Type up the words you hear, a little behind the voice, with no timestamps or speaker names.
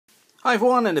Hi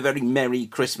everyone, and a very Merry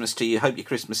Christmas to you. Hope your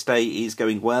Christmas day is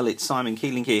going well. It's Simon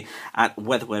Keeling here at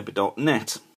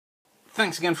weatherweb.net.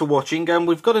 Thanks again for watching.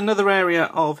 We've got another area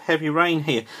of heavy rain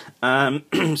here.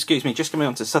 Excuse me, just coming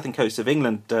onto the southern coast of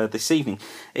England this evening.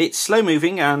 It's slow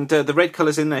moving, and the red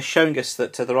colours in there showing us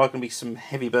that there are going to be some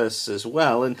heavy bursts as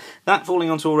well. And that falling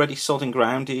onto already sodden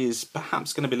ground is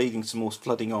perhaps going to be leading to more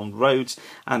flooding on roads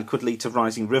and could lead to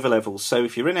rising river levels. So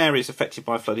if you're in areas affected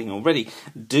by flooding already,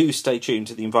 do stay tuned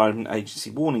to the Environment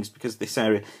Agency warnings, because this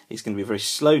area is going to be very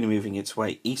slowly moving its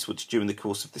way eastwards during the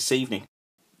course of this evening.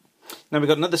 Now we've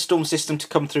got another storm system to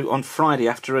come through on Friday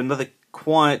after another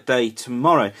quiet day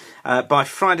tomorrow. By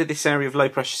Friday, this area of low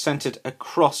pressure centred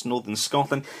across northern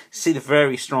Scotland. See the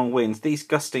very strong winds, these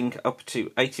gusting up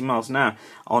to 80 miles an hour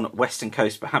on western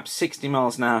coast, perhaps 60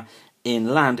 miles an hour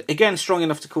inland. Again, strong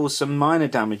enough to cause some minor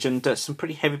damage and some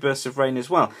pretty heavy bursts of rain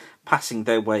as well, passing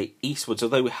their way eastwards,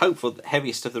 although we're hopeful that the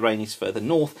heaviest of the rain is further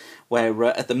north, where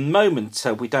at the moment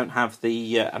we don't have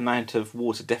the amount of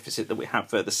water deficit that we have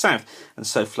further south, and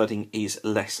so flooding is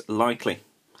less likely.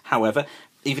 However,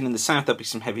 even in the south there'll be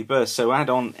some heavy bursts, so add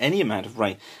on any amount of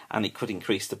rain and it could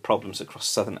increase the problems across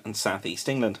southern and southeast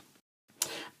England.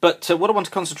 But what I want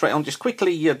to concentrate on just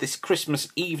quickly this Christmas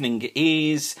evening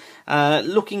is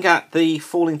looking at the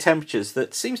falling temperatures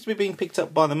that seems to be being picked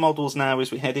up by the models now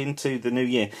as we head into the new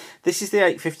year. This is the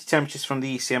 8:50 temperatures from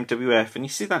the ECMWF, and you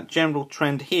see that general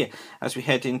trend here as we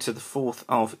head into the 4th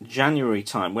of January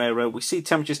time, where we see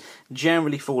temperatures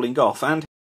generally falling off. And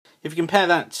if you compare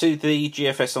that to the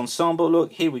GFS ensemble,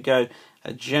 look, here we go,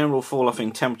 a general fall off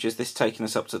in temperatures, this taking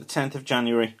us up to the 10th of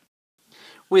January,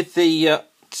 with the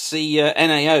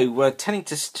NAO tending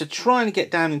to try and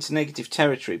get down into negative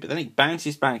territory, but then it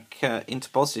bounces back into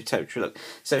positive territory. Look,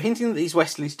 so hinting that these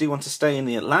westerlies do want to stay in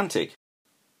the Atlantic.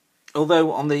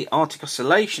 Although on the Arctic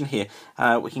Oscillation here,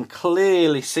 we can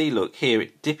clearly see, look here,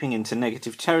 it dipping into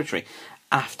negative territory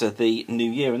after the new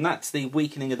year, and that's the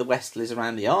weakening of the westerlies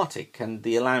around the Arctic and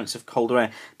the allowance of colder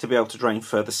air to be able to drain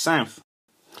further south.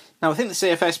 Now, I think the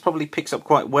CFS probably picks up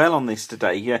quite well on this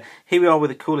today. Here we are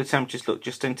with the cooler temperatures, look,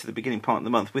 just into the beginning part of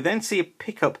the month. We then see a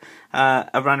pickup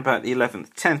around about the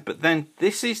 11th, 10th, but then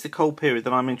this is the cold period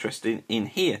that I'm interested in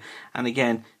here, and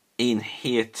again, in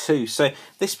here too. So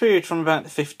this period from about the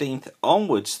 15th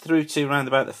onwards through to around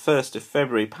about the 1st of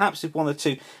February, perhaps with one or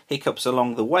two hiccups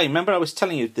along the way. Remember I was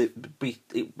telling you that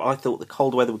I thought the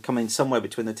cold weather would come in somewhere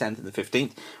between the 10th and the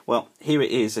 15th. Well, here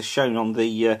it is as shown on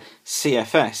the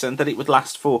CFS, and that it would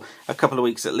last for a couple of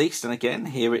weeks at least, and again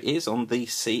here it is on the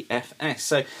CFS.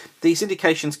 So these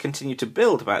indications continue to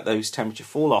build about those temperature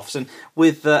fall-offs, and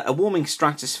with a warming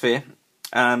stratosphere,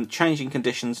 changing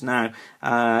conditions now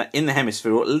in the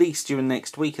hemisphere, or at least during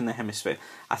next week in the hemisphere,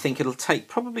 I think it'll take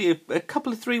probably a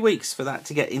couple of 3 weeks for that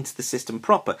to get into the system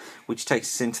proper, which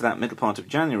takes us into that middle part of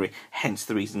January, hence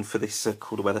the reason for this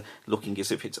cooler weather looking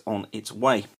as if it's on its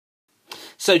way.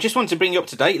 So just wanted to bring you up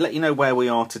to date, let you know where we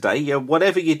are today.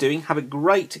 Whatever you're doing, have a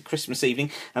great Christmas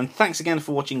evening, and thanks again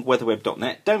for watching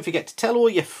weatherweb.net. Don't forget to tell all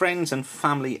your friends and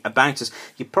family about us.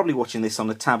 You're probably watching this on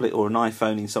a tablet or an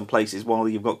iPhone in some places while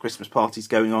you've got Christmas parties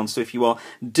going on, so if you are,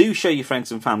 do show your friends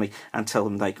and family and tell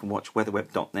them they can watch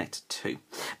weatherweb.net too.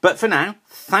 But for now,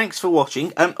 thanks for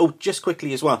watching. Oh, just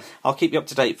quickly as well, I'll keep you up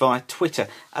to date via Twitter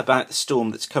about the storm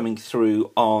that's coming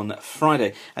through on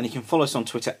Friday, and you can follow us on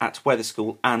Twitter at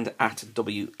Weatherschool and at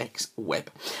WXWeb.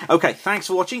 Okay, thanks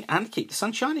for watching and keep the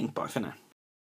sun shining. Bye for now.